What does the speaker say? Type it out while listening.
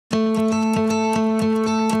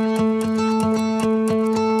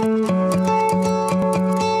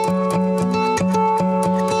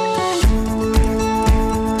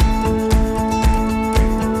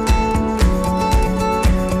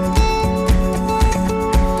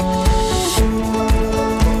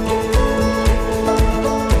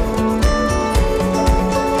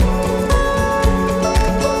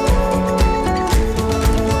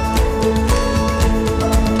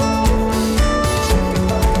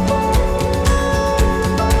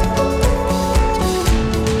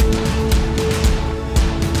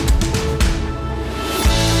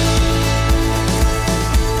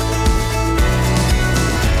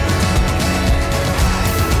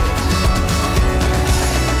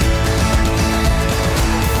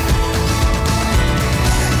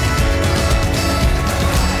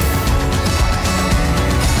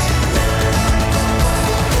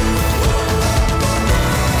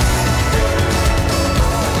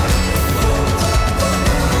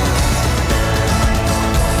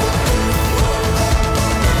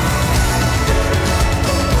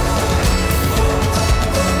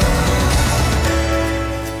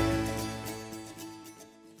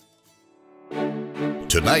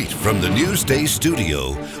Tonight, from the Newsday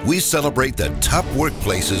studio, we celebrate the top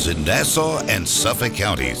workplaces in Nassau and Suffolk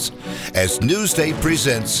counties as Newsday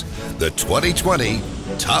presents the 2020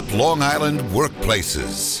 Top Long Island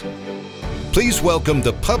Workplaces. Please welcome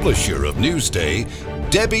the publisher of Newsday,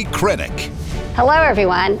 Debbie Krennick. Hello,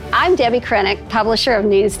 everyone. I'm Debbie Krennick, publisher of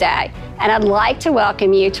Newsday, and I'd like to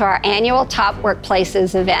welcome you to our annual Top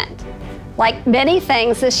Workplaces event. Like many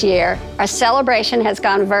things this year, our celebration has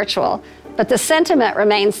gone virtual, but the sentiment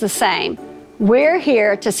remains the same. We're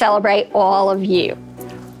here to celebrate all of you.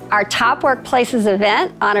 Our Top Workplaces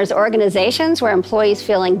event honors organizations where employees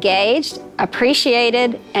feel engaged,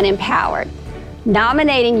 appreciated, and empowered.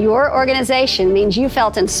 Nominating your organization means you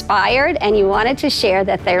felt inspired and you wanted to share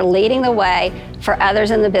that they're leading the way for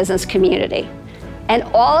others in the business community. And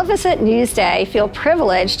all of us at Newsday feel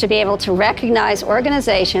privileged to be able to recognize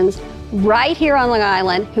organizations right here on Long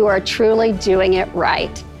Island who are truly doing it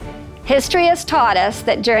right. History has taught us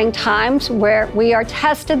that during times where we are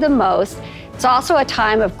tested the most, it's also a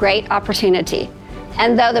time of great opportunity.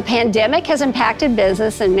 And though the pandemic has impacted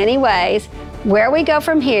business in many ways, where we go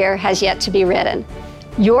from here has yet to be written.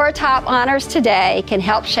 Your top honors today can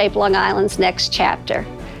help shape Long Island's next chapter.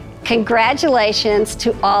 Congratulations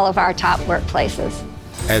to all of our top workplaces.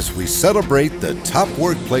 As we celebrate the top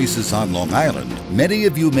workplaces on Long Island, many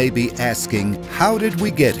of you may be asking, how did we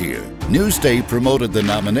get here? Newsday promoted the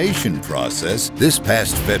nomination process this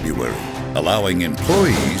past February, allowing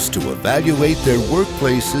employees to evaluate their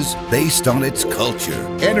workplaces based on its culture.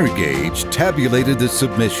 Energage tabulated the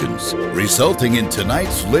submissions, resulting in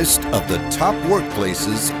tonight's list of the top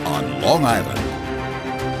workplaces on Long Island.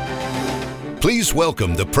 Please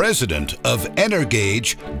welcome the president of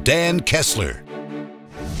Energage, Dan Kessler.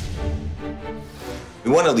 We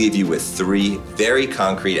want to leave you with 3 very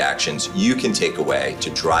concrete actions you can take away to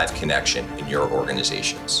drive connection in your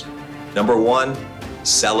organizations. Number 1,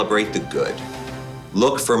 celebrate the good.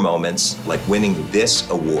 Look for moments like winning this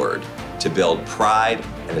award to build pride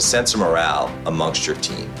and a sense of morale amongst your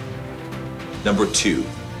team. Number 2,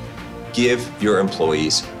 give your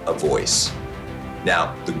employees a voice.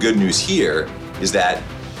 Now, the good news here is that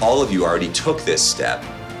all of you already took this step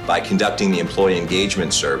by conducting the employee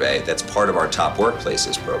engagement survey that's part of our Top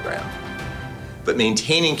Workplaces program. But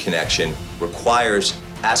maintaining connection requires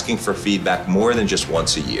asking for feedback more than just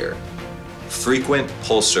once a year. Frequent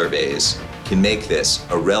pulse surveys can make this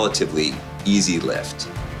a relatively easy lift.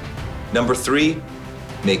 Number 3,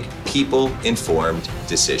 make people-informed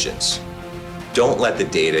decisions. Don't let the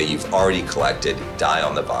data you've already collected die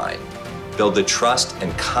on the vine. Build the trust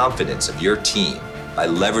and confidence of your team by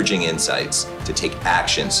leveraging insights to take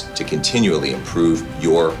actions to continually improve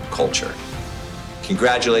your culture.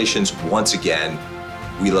 Congratulations once again.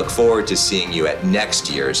 We look forward to seeing you at next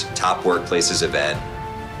year's Top Workplaces event,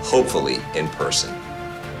 hopefully in person.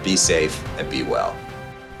 Be safe and be well.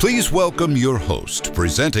 Please welcome your host,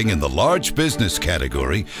 presenting in the large business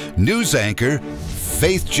category, news anchor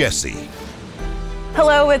Faith Jesse.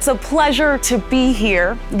 Hello, it's a pleasure to be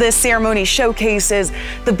here. This ceremony showcases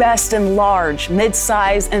the best in large,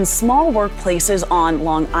 mid-size, and small workplaces on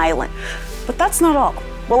Long Island. But that's not all.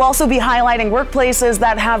 We'll also be highlighting workplaces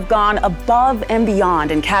that have gone above and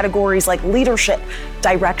beyond in categories like leadership,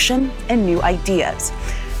 direction, and new ideas.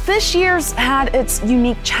 This year's had its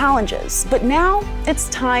unique challenges, but now it's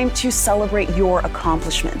time to celebrate your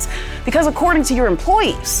accomplishments. Because according to your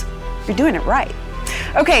employees, you're doing it right.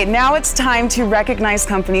 Okay, now it's time to recognize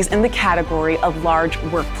companies in the category of large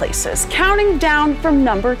workplaces. Counting down from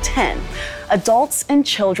number 10, Adults and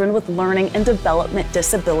Children with Learning and Development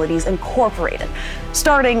Disabilities Incorporated.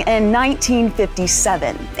 Starting in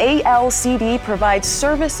 1957, ALCD provides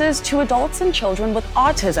services to adults and children with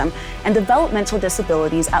autism and developmental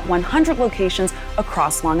disabilities at 100 locations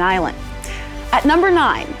across Long Island. At number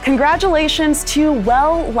 9, congratulations to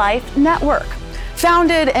Well Life Network.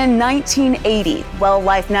 Founded in 1980, Well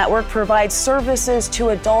Life Network provides services to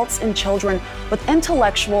adults and children with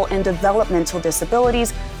intellectual and developmental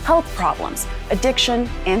disabilities, health problems, addiction,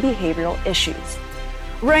 and behavioral issues.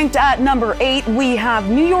 Ranked at number 8, we have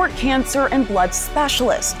New York Cancer and Blood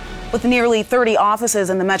Specialist. With nearly 30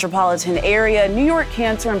 offices in the metropolitan area, New York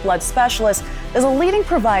Cancer and Blood Specialist is a leading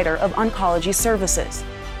provider of oncology services.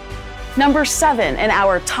 Number 7 in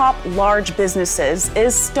our top large businesses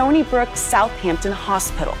is Stony Brook Southampton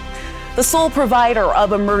Hospital. The sole provider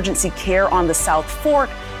of emergency care on the South Fork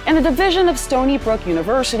and a division of Stony Brook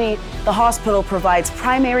University, the hospital provides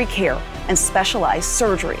primary care and specialized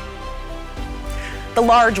surgery. The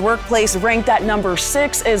large workplace ranked at number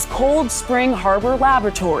 6 is Cold Spring Harbor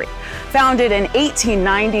Laboratory. Founded in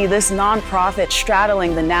 1890, this nonprofit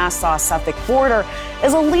straddling the Nassau-Suffolk border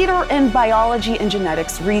is a leader in biology and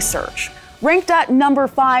genetics research. Ranked at number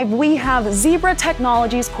 5, we have Zebra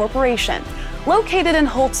Technologies Corporation. Located in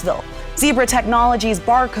Holtzville, Zebra Technologies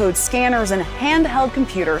barcode scanners and handheld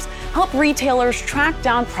computers help retailers track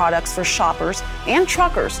down products for shoppers and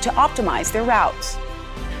truckers to optimize their routes.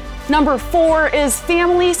 Number 4 is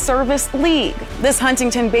Family Service League. This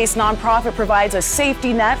Huntington-based nonprofit provides a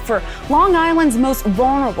safety net for Long Island's most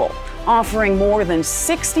vulnerable, offering more than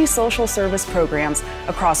 60 social service programs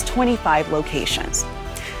across 25 locations.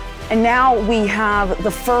 And now we have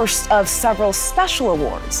the first of several special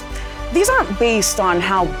awards. These aren't based on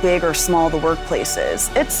how big or small the workplace is.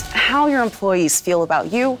 It's how your employees feel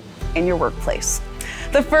about you and your workplace.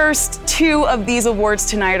 The first 2 of these awards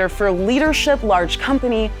tonight are for leadership, large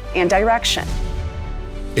company, and direction.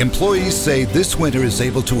 Employees say this winner is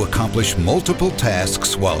able to accomplish multiple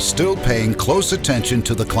tasks while still paying close attention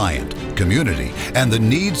to the client, community, and the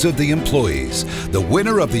needs of the employees. The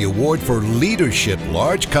winner of the award for leadership,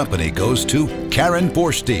 large company goes to Karen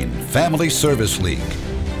Borstein, Family Service League.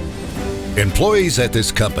 Employees at this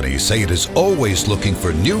company say it is always looking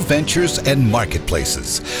for new ventures and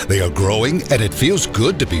marketplaces. They are growing and it feels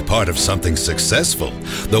good to be part of something successful.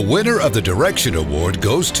 The winner of the Direction Award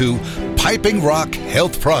goes to Piping Rock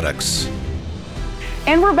Health Products.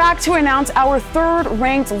 And we're back to announce our 3rd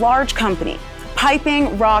ranked large company,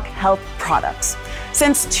 Piping Rock Health Products.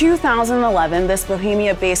 Since 2011, this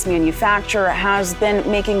Bohemia-based manufacturer has been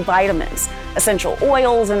making vitamins, essential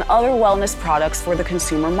oils, and other wellness products for the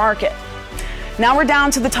consumer market. Now we're down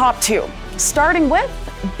to the top 2, starting with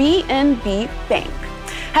BNB Bank.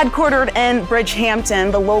 Headquartered in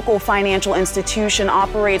Bridgehampton, the local financial institution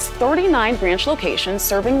operates 39 branch locations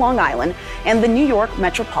serving Long Island and the New York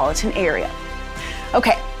metropolitan area.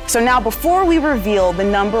 Okay, so now before we reveal the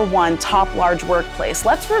number 1 top large workplace,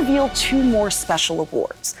 let's reveal 2 more special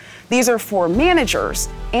awards. These are for managers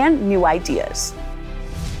and new ideas.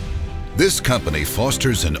 This company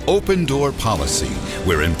fosters an open-door policy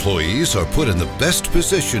where employees are put in the best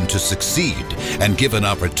position to succeed and given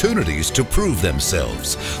opportunities to prove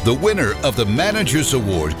themselves. The winner of the Manager's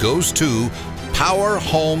Award goes to Power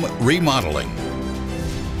Home Remodeling.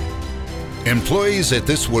 Employees at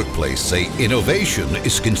this workplace say innovation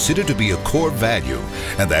is considered to be a core value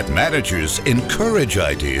and that managers encourage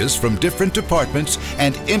ideas from different departments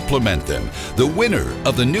and implement them. The winner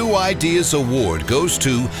of the New Ideas Award goes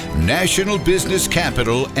to National Business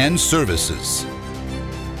Capital and Services.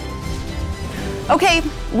 Okay,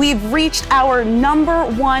 we've reached our number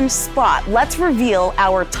 1 spot. Let's reveal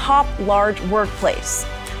our top large workplace.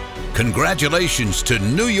 Congratulations to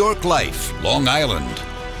New York Life, Long Island.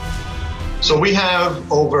 So we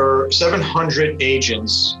have over 700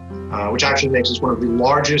 agents, which actually makes us one of the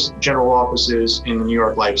largest general offices in the New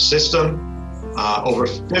York Life system. Over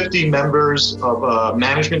 50 members of a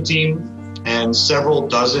management team and several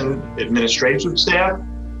dozen administrative staff,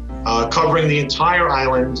 covering the entire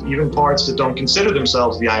island, even parts that don't consider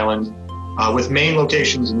themselves the island, with main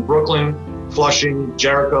locations in Brooklyn, Flushing,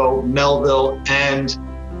 Jericho, Melville, and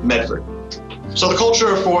Medford. So the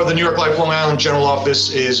culture for the New York Life Long Island General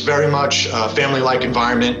Office is very much a family-like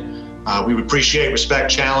environment. We would appreciate, respect,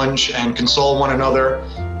 challenge, and console one another.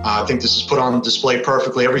 I think this is put on display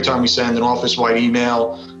perfectly every time we send an office-wide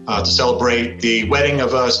email to celebrate the wedding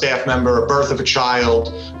of a staff member, a birth of a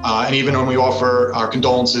child, and even when we offer our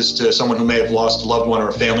condolences to someone who may have lost a loved one or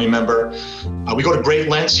a family member. We go to great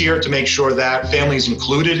lengths here to make sure that family is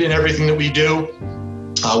included in everything that we do.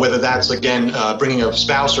 Whether that's, again, bringing a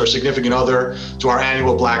spouse or a significant other to our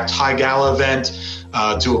annual Black Tie Gala event,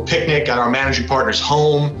 to a picnic at our managing partner's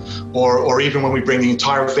home, or even when we bring the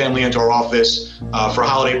entire family into our office for a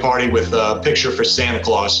holiday party with a picture for Santa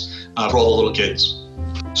Claus for all the little kids.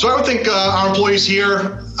 So I would think our employees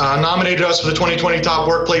here nominated us for the 2020 Top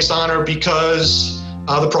Workplace honor because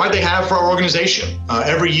the pride they have for our organization.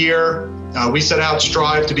 Every year, we set out to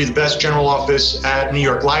strive to be the best general office at New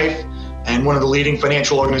York Life and one of the leading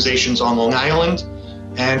financial organizations on Long Island.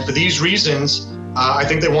 And for these reasons, I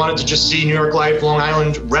think they wanted to just see New York Life Long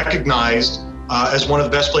Island recognized as one of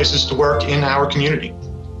the best places to work in our community.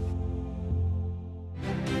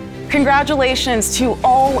 Congratulations to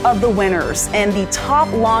all of the winners in the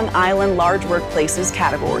top Long Island large workplaces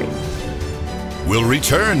category. We'll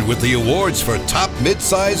return with the awards for top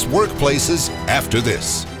mid-sized workplaces after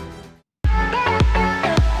this.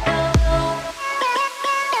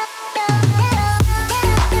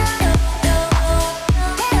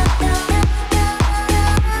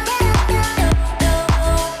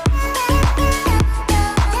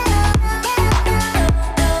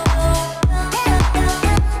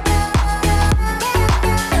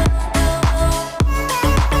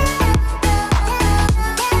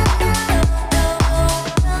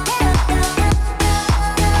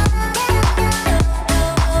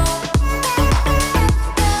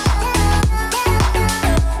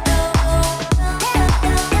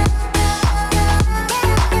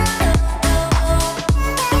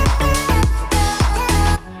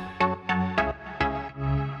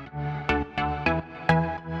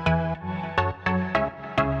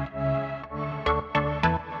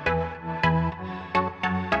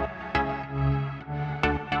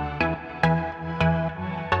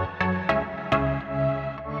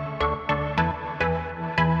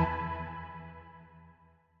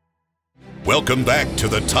 Welcome back to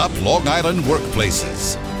the top Long Island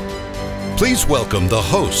workplaces. Please welcome the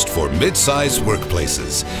host for Midsize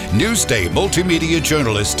Workplaces, Newsday multimedia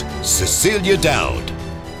journalist Cecilia Dowd.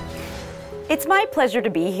 It's my pleasure to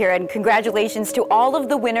be here, and congratulations to all of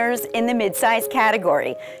the winners in the midsize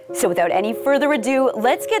category. So without any further ado,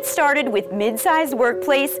 let's get started with Midsize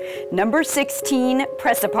Workplace number 16,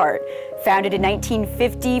 Press-A-Part. Founded in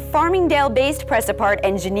 1950, Farmingdale-based Press-A-Part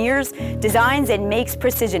engineers, designs and makes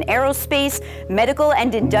precision aerospace, medical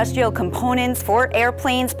and industrial components for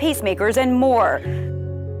airplanes, pacemakers, and more.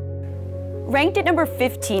 Ranked at number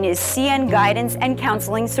 15 is CN Guidance and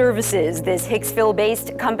Counseling Services. This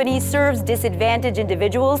Hicksville-based company serves disadvantaged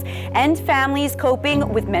individuals and families coping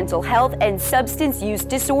with mental health and substance use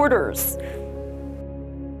disorders.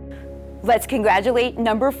 Let's congratulate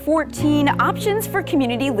number 14, Options for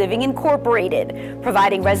Community Living Incorporated,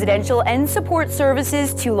 providing residential and support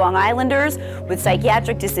services to Long Islanders with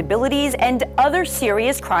psychiatric disabilities and other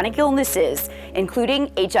serious chronic illnesses,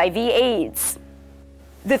 including HIV/AIDS.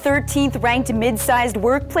 The 13th ranked mid-sized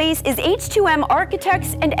workplace is H2M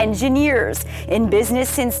Architects and Engineers. In business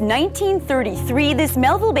since 1933, this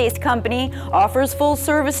Melville-based company offers full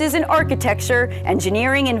services in architecture,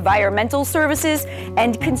 engineering, environmental services,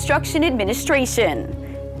 and construction administration.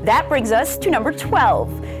 That brings us to number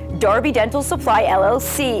 12, Darby Dental Supply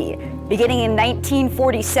LLC. Beginning in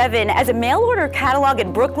 1947 as a mail-order catalog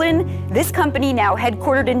in Brooklyn, this company, now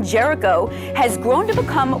headquartered in Jericho, has grown to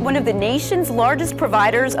become one of the nation's largest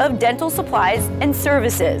providers of dental supplies and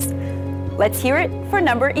services. Let's hear it for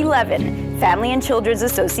number 11, Family and Children's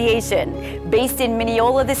Association. Based in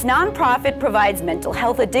Mineola, this nonprofit provides mental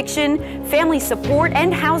health, addiction, family support,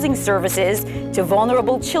 and housing services to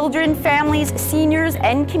vulnerable children, families, seniors,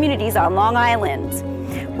 and communities on Long Island.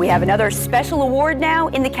 We have another special award now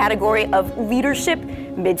in the category of Leadership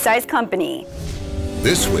Midsize Company.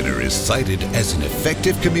 This winner is cited as an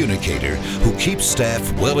effective communicator who keeps staff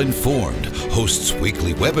well informed, hosts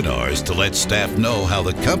weekly webinars to let staff know how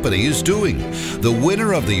the company is doing. The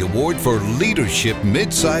winner of the award for Leadership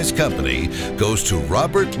Midsize Company goes to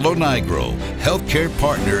Robert Lonigro, Healthcare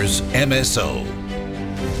Partners, MSO.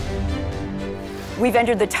 We've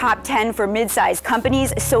entered the top 10 for mid-sized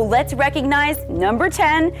companies, so let's recognize number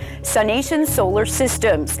 10, Sunation Solar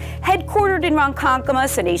Systems. Headquartered in Ronkonkoma,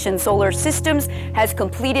 Sunation Solar Systems has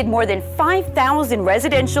completed more than 5,000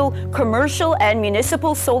 residential, commercial, and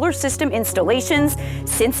municipal solar system installations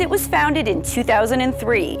since it was founded in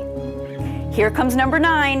 2003. Here comes number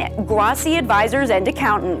 9, Grassi Advisors and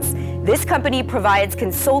Accountants. This company provides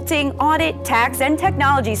consulting, audit, tax, and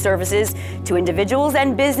technology services to individuals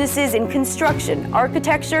and businesses in construction,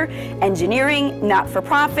 architecture, engineering,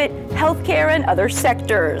 not-for-profit, healthcare, and other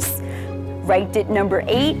sectors. Ranked at number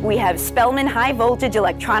 8, we have Spellman High Voltage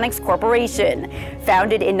Electronics Corporation.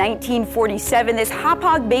 Founded in 1947, this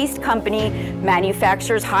Hauppauge-based company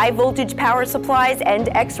manufactures high-voltage power supplies and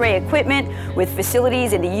X-ray equipment with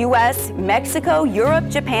facilities in the U.S., Mexico, Europe,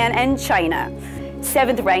 Japan, and China.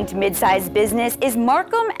 7th ranked mid-sized business is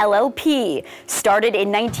Markham LLP. Started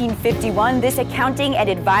in 1951, this accounting and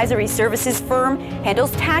advisory services firm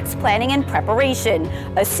handles tax planning and preparation,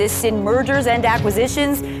 assists in mergers and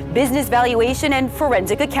acquisitions, business valuation, and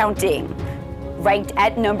forensic accounting. Ranked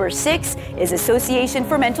at number 6 is Association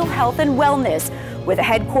for Mental Health and Wellness. With a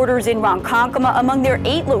headquarters in Ronkonkoma, among their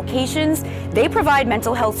 8 locations, they provide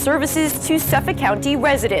mental health services to Suffolk County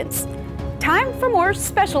residents. Time for more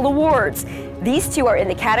special awards. These two are in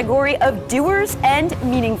the category of Doers and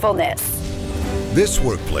Meaningfulness. This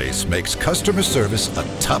workplace makes customer service a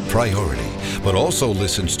top priority, but also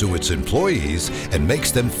listens to its employees and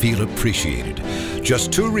makes them feel appreciated.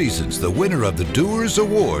 Just 2 reasons the winner of the Doers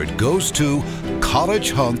Award goes to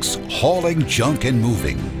College Hunks Hauling Junk and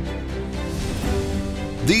Moving.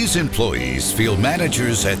 These employees feel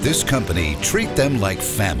managers at this company treat them like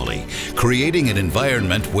family, creating an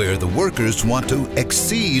environment where the workers want to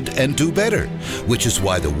exceed and do better, which is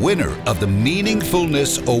why the winner of the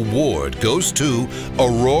Meaningfulness Award goes to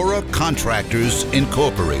Aurora Contractors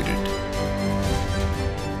Incorporated.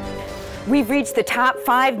 We've reached the top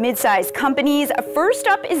 5 mid-sized companies. First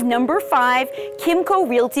up is number 5, Kimco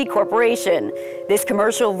Realty Corporation. This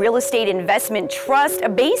commercial real estate investment trust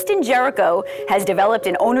based in Jericho has developed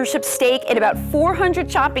an ownership stake in about 400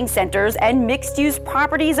 shopping centers and mixed-use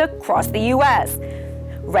properties across the U.S.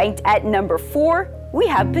 Ranked at number 4, we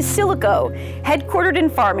have Basilico. Headquartered in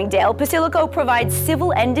Farmingdale, Basilico provides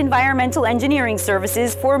civil and environmental engineering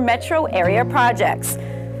services for metro area projects.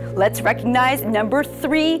 Let's recognize number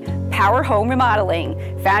 3, Power Home Remodeling.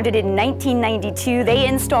 Founded in 1992, they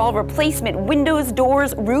install replacement windows,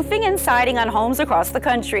 doors, roofing, and siding on homes across the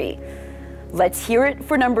country. Let's hear it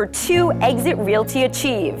for number 2, Exit Realty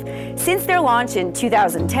Achieve. Since their launch in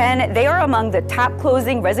 2010, they are among the top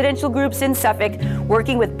closing residential groups in Suffolk,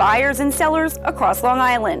 working with buyers and sellers across Long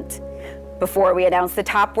Island. Before we announce the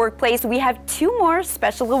top workplace, we have 2 more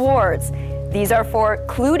special awards. These are for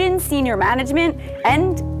Clued-In Senior Management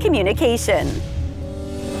and Communication.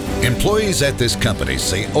 Employees at this company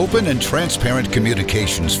say open and transparent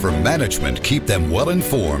communications from management keep them well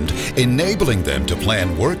informed, enabling them to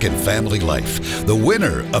plan work and family life. The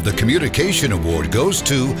winner of the Communication Award goes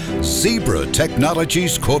to Zebra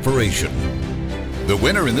Technologies Corporation. The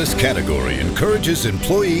winner in this category encourages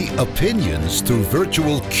employee opinions through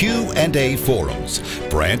virtual Q&A forums,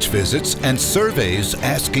 branch visits, and surveys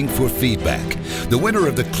asking for feedback. The winner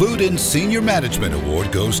of the Clued-In Senior Management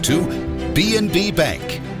Award goes to B&B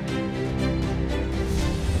Bank.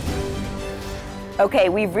 Okay,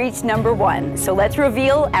 we've reached number 1, so let's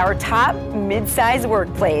reveal our top mid-size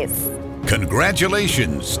workplace.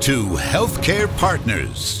 Congratulations to Healthcare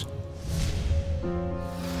Partners.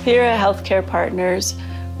 Here at Healthcare Partners,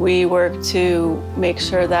 we work to make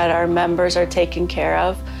sure that our members are taken care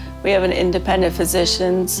of. We have an independent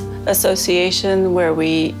physicians association where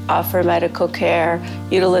we offer medical care,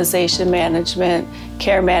 utilization management,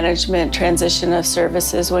 care management, transition of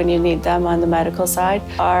services when you need them on the medical side.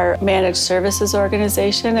 Our managed services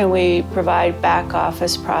organization, and we provide back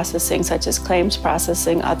office processing such as claims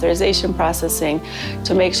processing, authorization processing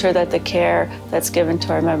to make sure that the care that's given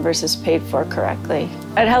to our members is paid for correctly.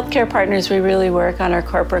 At Healthcare Partners, we really work on our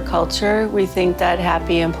corporate culture. We think that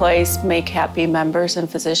happy employees make happy members and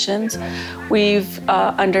physicians. We've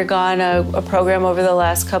undergone a program over the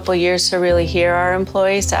last couple of years to really hear our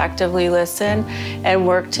employees, to actively listen, and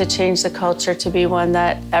work to change the culture to be one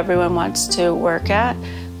that everyone wants to work at.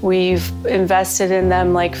 We've invested in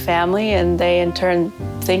them like family, and they in turn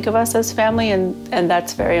think of us as family, and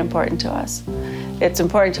that's very important to us. It's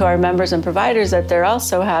important to our members and providers that they're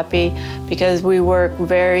also happy, because we work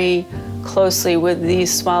very closely with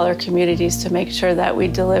these smaller communities to make sure that we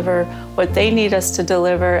deliver what they need us to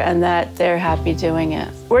deliver and that they're happy doing it.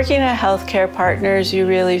 Working at Healthcare Partners, you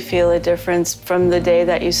really feel a difference from the day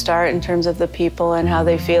that you start in terms of the people and how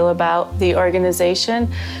they feel about the organization.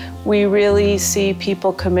 We really see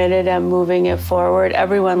people committed and moving it forward.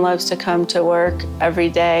 Everyone loves to come to work every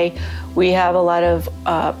day. We have a lot of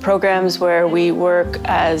programs where we work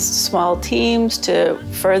as small teams to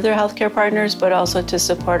further Healthcare Partners, but also to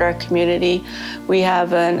support our community. We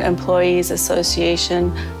have an employees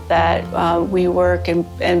association that we work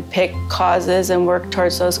and pick causes and work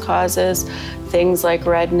towards those causes. Things like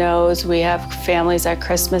Red Nose, we have families at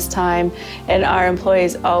Christmas time, and our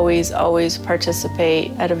employees always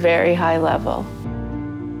participate at a very high level.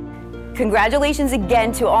 Congratulations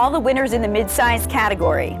again to all the winners in the mid-size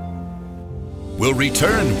category. We'll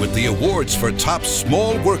return with the awards for top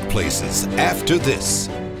small workplaces after this.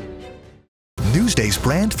 Newsday's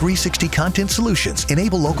Brand 360 content solutions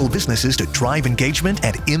enable local businesses to drive engagement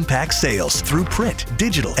and impact sales through print,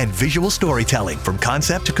 digital, and visual storytelling. From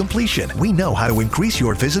concept to completion, we know how to increase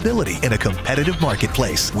your visibility in a competitive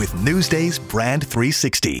marketplace with Newsday's Brand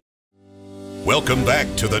 360. Welcome back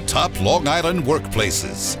to the top Long Island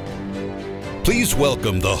workplaces. Please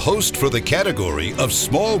welcome the host for the category of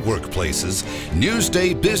small workplaces,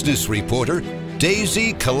 Newsday business reporter,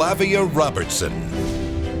 Daisy Calavia Robertson.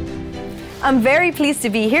 I'm very pleased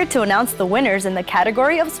to be here to announce the winners in the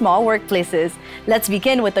category of small workplaces. Let's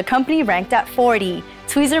begin with the company ranked at 40,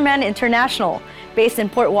 Tweezerman International. Based in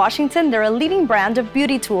Port Washington, they're a leading brand of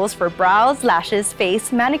beauty tools for brows, lashes,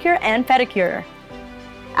 face, manicure, and pedicure.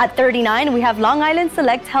 At 39, we have Long Island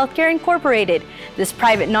Select Healthcare Incorporated. This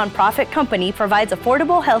private nonprofit company provides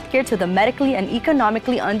affordable healthcare to the medically and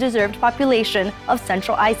economically undeserved population of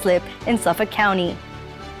Central Islip in Suffolk County.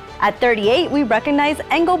 At 38, we recognize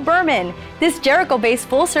Engel Berman. This Jericho-based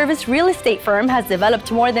full-service real estate firm has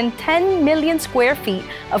developed more than 10 million square feet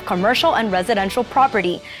of commercial and residential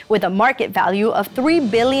property with a market value of $3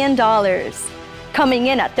 billion. Coming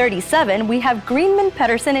in at 37, we have Greenman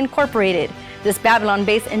Pedersen Incorporated. This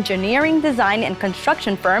Babylon-based engineering, design, and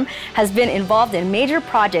construction firm has been involved in major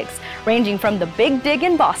projects ranging from the Big Dig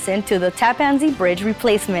in Boston to the Tappan Zee Bridge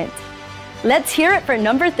replacement. Let's hear it for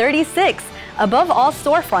number 36, Above All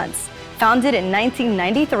Storefronts. Founded in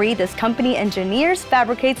 1993, this company engineers,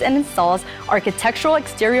 fabricates, and installs architectural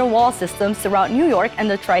exterior wall systems throughout New York and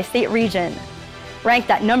the tri-state region.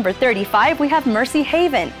 Ranked at number 35, we have Mercy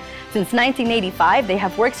Haven. Since 1985, they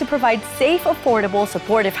have worked to provide safe, affordable,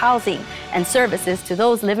 supportive housing and services to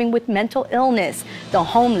those living with mental illness, the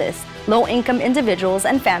homeless, low-income individuals,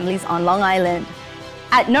 and families on Long Island.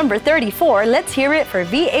 At number 34, let's hear it for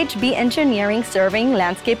VHB Engineering serving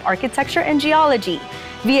landscape architecture and geology.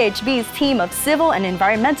 VHB's team of civil and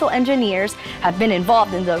environmental engineers have been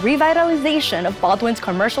involved in the revitalization of Baldwin's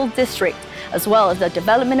commercial district, as well as the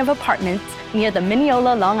development of apartments near the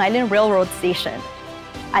Mineola Long Island Railroad Station.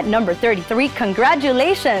 At number 33,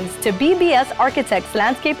 congratulations to BBS Architects,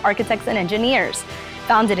 Landscape Architects and Engineers.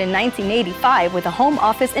 Founded in 1985 with a home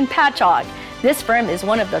office in Patchogue, this firm is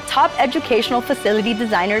one of the top educational facility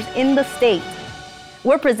designers in the state.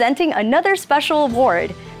 We're presenting another special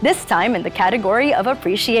award, this time in the category of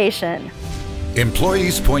appreciation.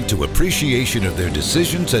 Employees point to appreciation of their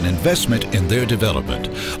decisions and investment in their development,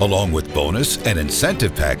 along with bonus and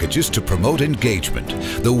incentive packages to promote engagement.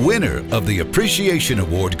 The winner of the Appreciation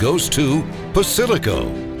Award goes to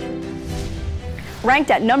Basilico.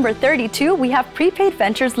 Ranked at number 32, we have Prepaid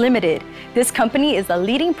Ventures Limited. This company is a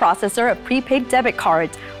leading processor of prepaid debit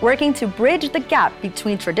cards, working to bridge the gap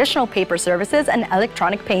between traditional paper services and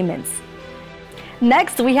electronic payments.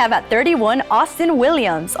 Next, we have at 31, Austin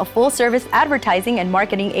Williams, a full-service advertising and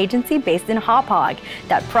marketing agency based in Hauppauge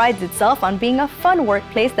that prides itself on being a fun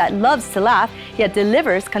workplace that loves to laugh, yet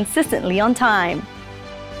delivers consistently on time.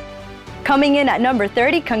 Coming in at number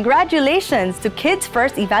 30, congratulations to Kids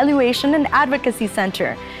First Evaluation and Advocacy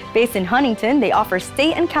Center. Based in Huntington, they offer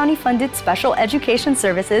state and county-funded special education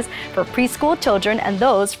services for preschool children and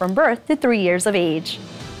those from birth to 3 years of age.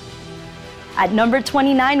 At number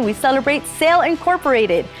 29, we celebrate SAIL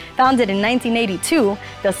Incorporated. Founded in 1982,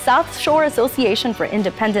 the South Shore Association for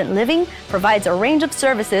Independent Living provides a range of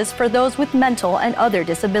services for those with mental and other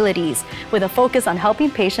disabilities, with a focus on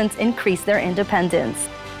helping patients increase their independence.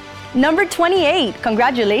 Number 28,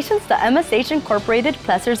 congratulations to MSH Incorporated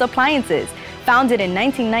Plessers Appliances. Founded in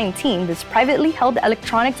 1919, this privately held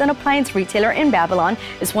electronics and appliance retailer in Babylon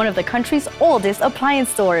is one of the country's oldest appliance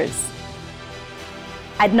stores.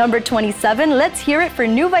 At number 27, let's hear it for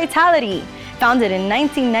New Vitality. Founded in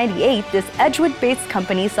 1998, this Edgewood-based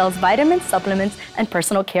company sells vitamins, supplements, and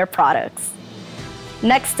personal care products.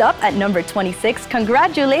 Next up, at number 26,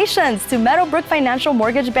 congratulations to Meadowbrook Financial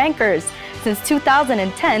Mortgage Bankers. Since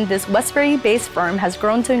 2010, this Westbury-based firm has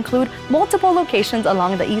grown to include multiple locations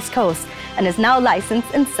along the East Coast and is now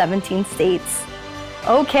licensed in 17 states.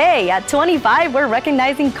 Okay, at 25, we're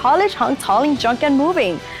recognizing College Hunk Hauling Junk and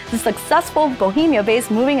Moving. The successful Bohemia-based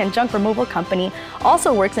moving and junk removal company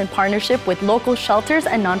also works in partnership with local shelters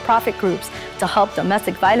and nonprofit groups to help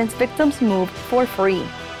domestic violence victims move for free.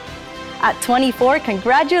 At 24,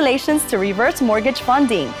 congratulations to Reverse Mortgage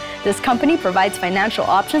Funding. This company provides financial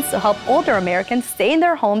options to help older Americans stay in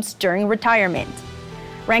their homes during retirement.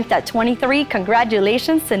 Ranked at 23,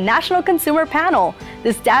 congratulations to National Consumer Panel.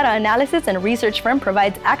 This data analysis and research firm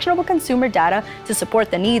provides actionable consumer data to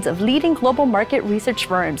support the needs of leading global market research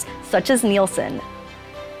firms, such as Nielsen.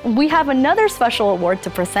 We have another special award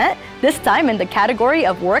to present, this time in the category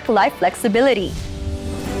of work-life flexibility.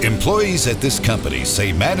 Employees at this company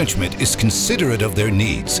say management is considerate of their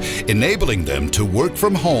needs, enabling them to work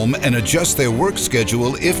from home and adjust their work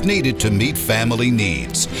schedule if needed to meet family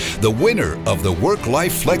needs. The winner of the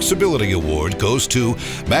Work-Life Flexibility Award goes to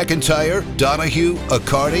McIntyre, Donahue,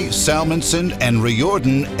 Accardi, Salmonson, and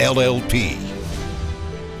Riordan, LLP.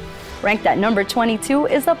 Ranked at number 22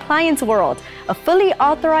 is Appliance World, a fully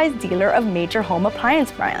authorized dealer of major home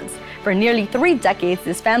appliance brands. For nearly 3 decades,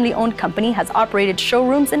 this family-owned company has operated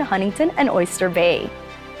showrooms in Huntington and Oyster Bay.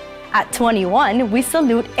 At 21, we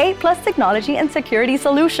salute A+ Technology and Security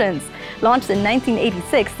Solutions. Launched in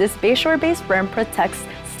 1986, this Bayshore-based firm protects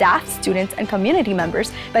staff, students, and community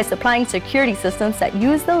members by supplying security systems that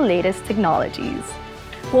use the latest technologies.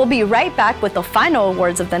 We'll be right back with the final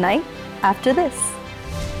awards of the night after this.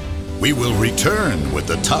 We will return with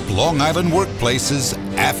the top Long Island workplaces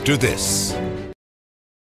after this.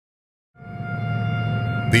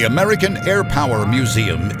 The American Air Power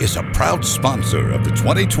Museum is a proud sponsor of the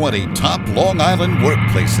 2020 Top Long Island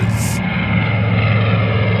Workplaces.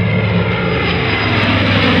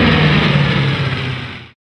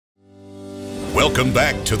 Welcome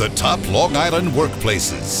back to the Top Long Island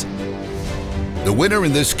Workplaces. The winner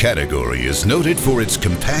in this category is noted for its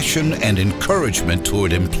compassion and encouragement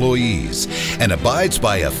toward employees and abides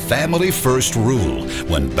by a family-first rule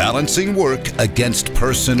when balancing work against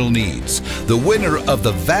personal needs. The winner of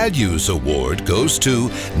the Values Award goes to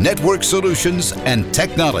Network Solutions and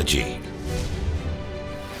Technology.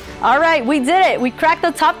 All right, we did it. We cracked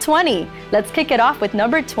the top 20. Let's kick it off with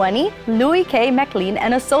number 20, Louis K. McLean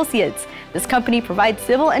and Associates. This company provides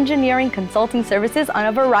civil engineering consulting services on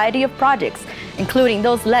a variety of projects, including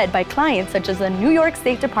those led by clients such as the New York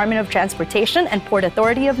State Department of Transportation and Port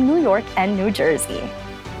Authority of New York and New Jersey.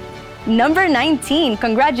 Number 19,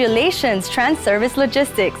 congratulations, Trans-Service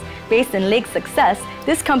Logistics. Based in Lake Success,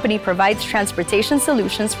 this company provides transportation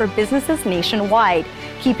solutions for businesses nationwide,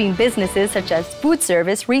 keeping businesses such as food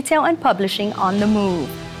service, retail, and publishing on the move.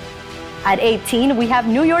 At 18, we have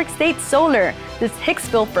New York State Solar. This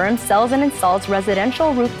Hicksville firm sells and installs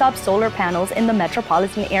residential rooftop solar panels in the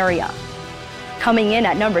metropolitan area. Coming in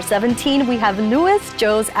at number 17, we have Lewis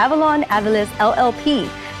Joes Avalon Avalis LLP.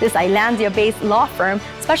 This Islandia-based law firm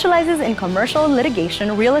specializes in commercial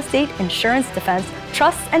litigation, real estate, insurance defense,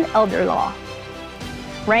 trusts, and elder law.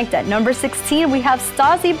 Ranked at number 16, we have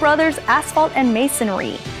Stasi Brothers Asphalt and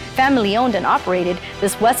Masonry. Family-owned and operated,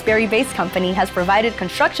 this Westbury-based company has provided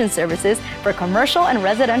construction services for commercial and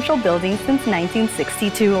residential buildings since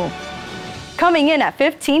 1962. Coming in at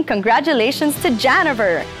 15, congratulations to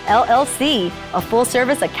Janiver, LLC, a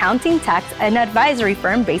full-service accounting, tax, and advisory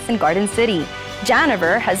firm based in Garden City.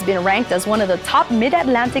 Janiver has been ranked as one of the top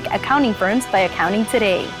Mid-Atlantic accounting firms by Accounting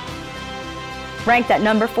Today. Ranked at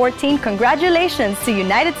number 14, congratulations to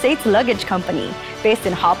United States Luggage Company. Based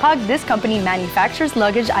in Hauppauge, this company manufactures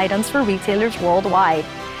luggage items for retailers worldwide.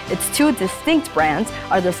 Its two distinct brands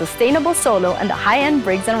are the Sustainable Solo and the high-end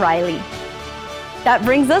Briggs & Riley. That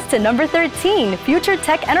brings us to number 13, Future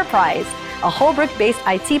Tech Enterprise, a Holbrook-based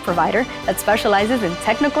IT provider that specializes in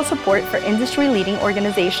technical support for industry-leading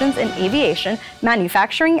organizations in aviation,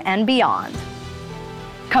 manufacturing, and beyond.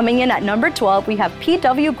 Coming in at number 12, we have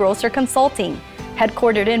PW Grosser Consulting.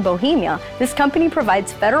 Headquartered in Bohemia, this company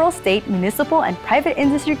provides federal, state, municipal, and private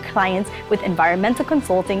industry clients with environmental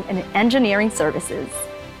consulting and engineering services.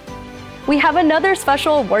 We have another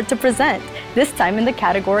special award to present, this time in the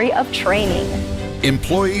category of training.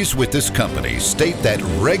 Employees with this company state that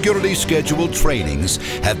regularly scheduled trainings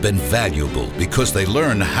have been valuable because they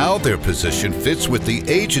learn how their position fits with the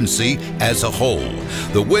agency as a whole.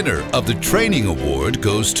 The winner of the training award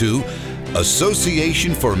goes to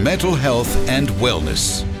Association for Mental Health and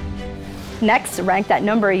Wellness. Next, ranked at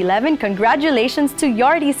number 11, congratulations to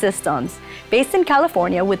Yardi Systems. Based in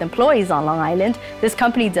California with employees on Long Island, this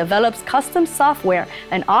company develops custom software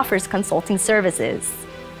and offers consulting services.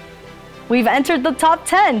 We've entered the top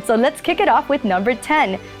 10, so let's kick it off with number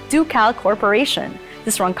 10, Ducal Corporation.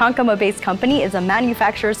 This Ronkonkoma-based company is a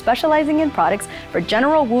manufacturer specializing in products for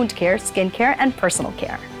general wound care, skin care, and personal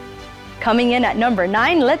care. Coming in at number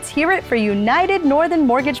 9, let's hear it for United Northern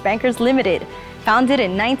Mortgage Bankers Limited. Founded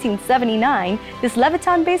in 1979, this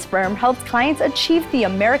Levittown-based firm helps clients achieve the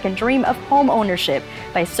American dream of home ownership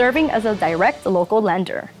by serving as a direct local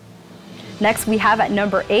lender. Next, we have at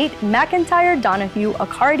number 8, McIntyre, Donahue,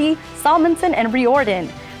 Accardi, Salmonson, and Riordan,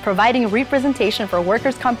 providing representation for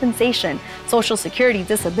workers' compensation, Social Security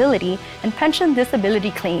disability, and pension disability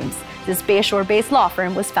claims. This Bayshore-based law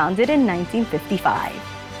firm was founded in 1955.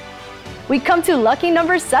 We come to lucky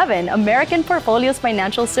number 7, American Portfolios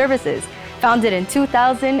Financial Services. Founded in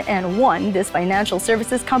 2001, this financial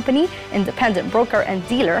services company, independent broker and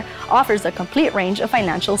dealer, offers a complete range of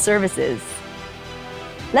financial services.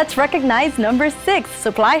 Let's recognize number 6,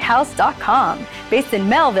 SupplyHouse.com. Based in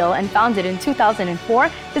Melville and founded in 2004,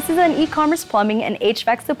 this is an e-commerce plumbing and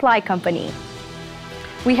HVAC supply company.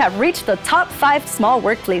 We have reached the top 5 small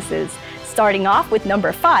workplaces, starting off with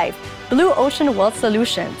number 5, Blue Ocean Wealth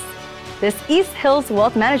Solutions. This East Hills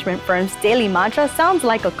wealth management firm's daily mantra sounds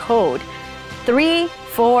like a code. 3,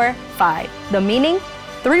 4, 5. The meaning?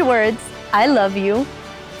 3 words, I love you.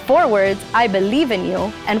 4 words, I believe in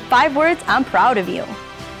you. And 5 words, I'm proud of you.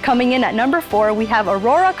 Coming in at number 4, we have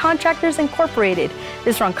Aurora Contractors Incorporated.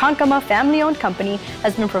 This Ronkonkoma family-owned company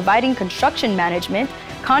has been providing construction management,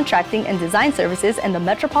 contracting, and design services in the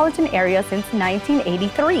metropolitan area since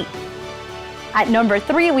 1983. At number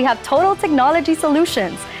 3, we have Total Technology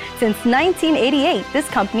Solutions. Since 1988, this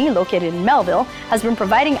company, located in Melville, has been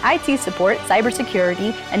providing IT support,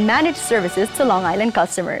 cybersecurity, and managed services to Long Island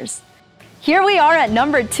customers. Here we are at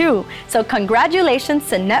number 2, so congratulations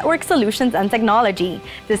to Network Solutions and Technology.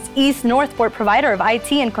 This East Northport provider of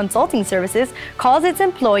IT and consulting services calls its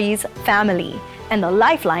employees family and the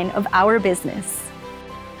lifeline of our business.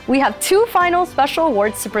 We have 2 final special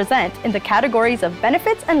awards to present in the categories of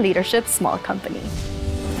Benefits and Leadership Small Company.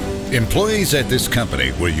 Employees at this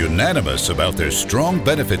company were unanimous about their strong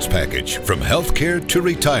benefits package from healthcare to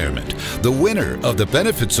retirement. The winner of the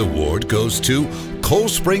Benefits Award goes to Cold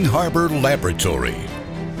Spring Harbor Laboratory.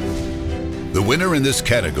 The winner in this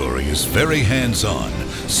category is very hands-on,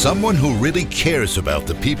 someone who really cares about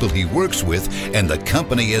the people he works with and the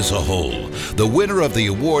company as a whole. The winner of the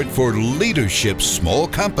award for Leadership Small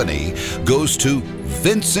Company goes to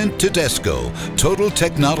Vincent Tedesco, Total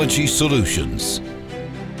Technology Solutions.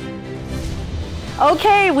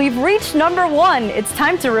 Okay, we've reached number 1. It's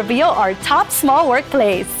time to reveal our top small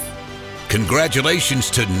workplace.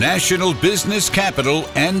 Congratulations to National Business Capital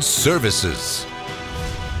and Services.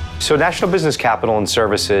 So National Business Capital and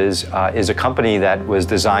Services is a company that was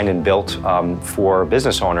designed and built for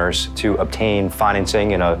business owners to obtain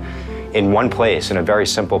financing in one place, in a very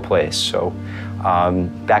simple place. So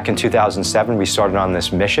back in 2007, we started on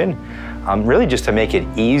this mission, really just to make it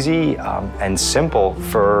easy and simple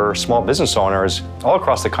for small business owners all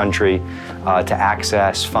across the country to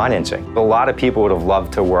access financing. A lot of people would have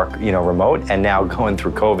loved to work, remote, and now going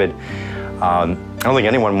through COVID, I don't think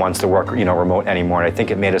anyone wants to work, remote anymore. And I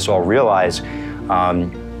think it made us all realize,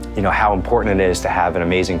 how important it is to have an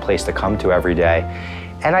amazing place to come to every day.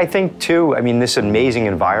 And I think too, this amazing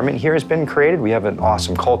environment here has been created. We have an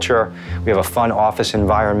awesome culture. We have a fun office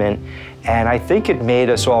environment. And I think it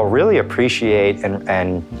made us all really appreciate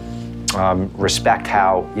and respect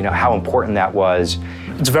how important that was.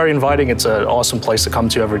 It's very inviting. It's an awesome place to come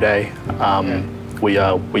to every day. We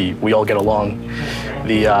all get along.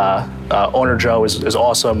 The owner, Joe, is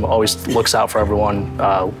awesome, always looks out for everyone,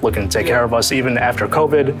 looking to take care of us, even after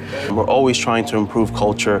COVID. We're always trying to improve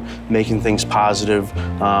culture, making things positive.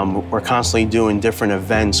 We're constantly doing different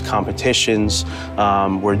events, competitions.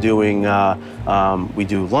 We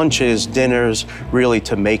do lunches, dinners, really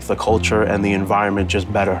to make the culture and the environment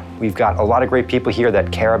just better. We've got a lot of great people here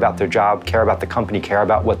that care about their job, care about the company, care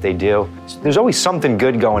about what they do. There's always something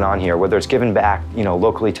good going on here, whether it's giving back,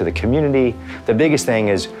 locally to the community. The biggest thing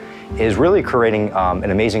is really creating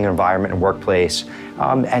an amazing environment and workplace,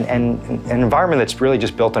 and an environment that's really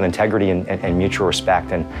just built on integrity and mutual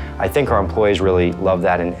respect. And I think our employees really love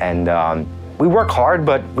that. And we work hard,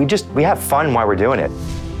 but we have fun while we're doing it.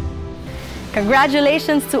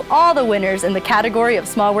 Congratulations to all the winners in the category of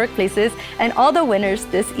small workplaces and all the winners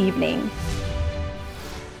this evening.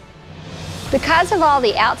 Because of all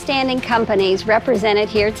the outstanding companies represented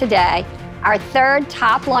here today, our third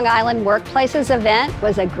Top Long Island Workplaces event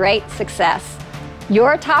was a great success.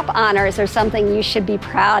 Your top honors are something you should be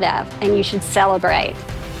proud of and you should celebrate.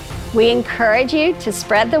 We encourage you to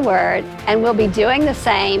spread the word, and we'll be doing the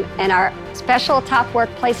same in our special Top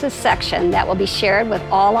Workplaces section that will be shared with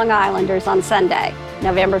all Long Islanders on Sunday,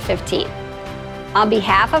 November 15th. On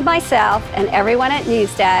behalf of myself and everyone at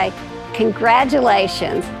Newsday,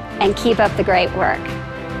 congratulations and keep up the great work.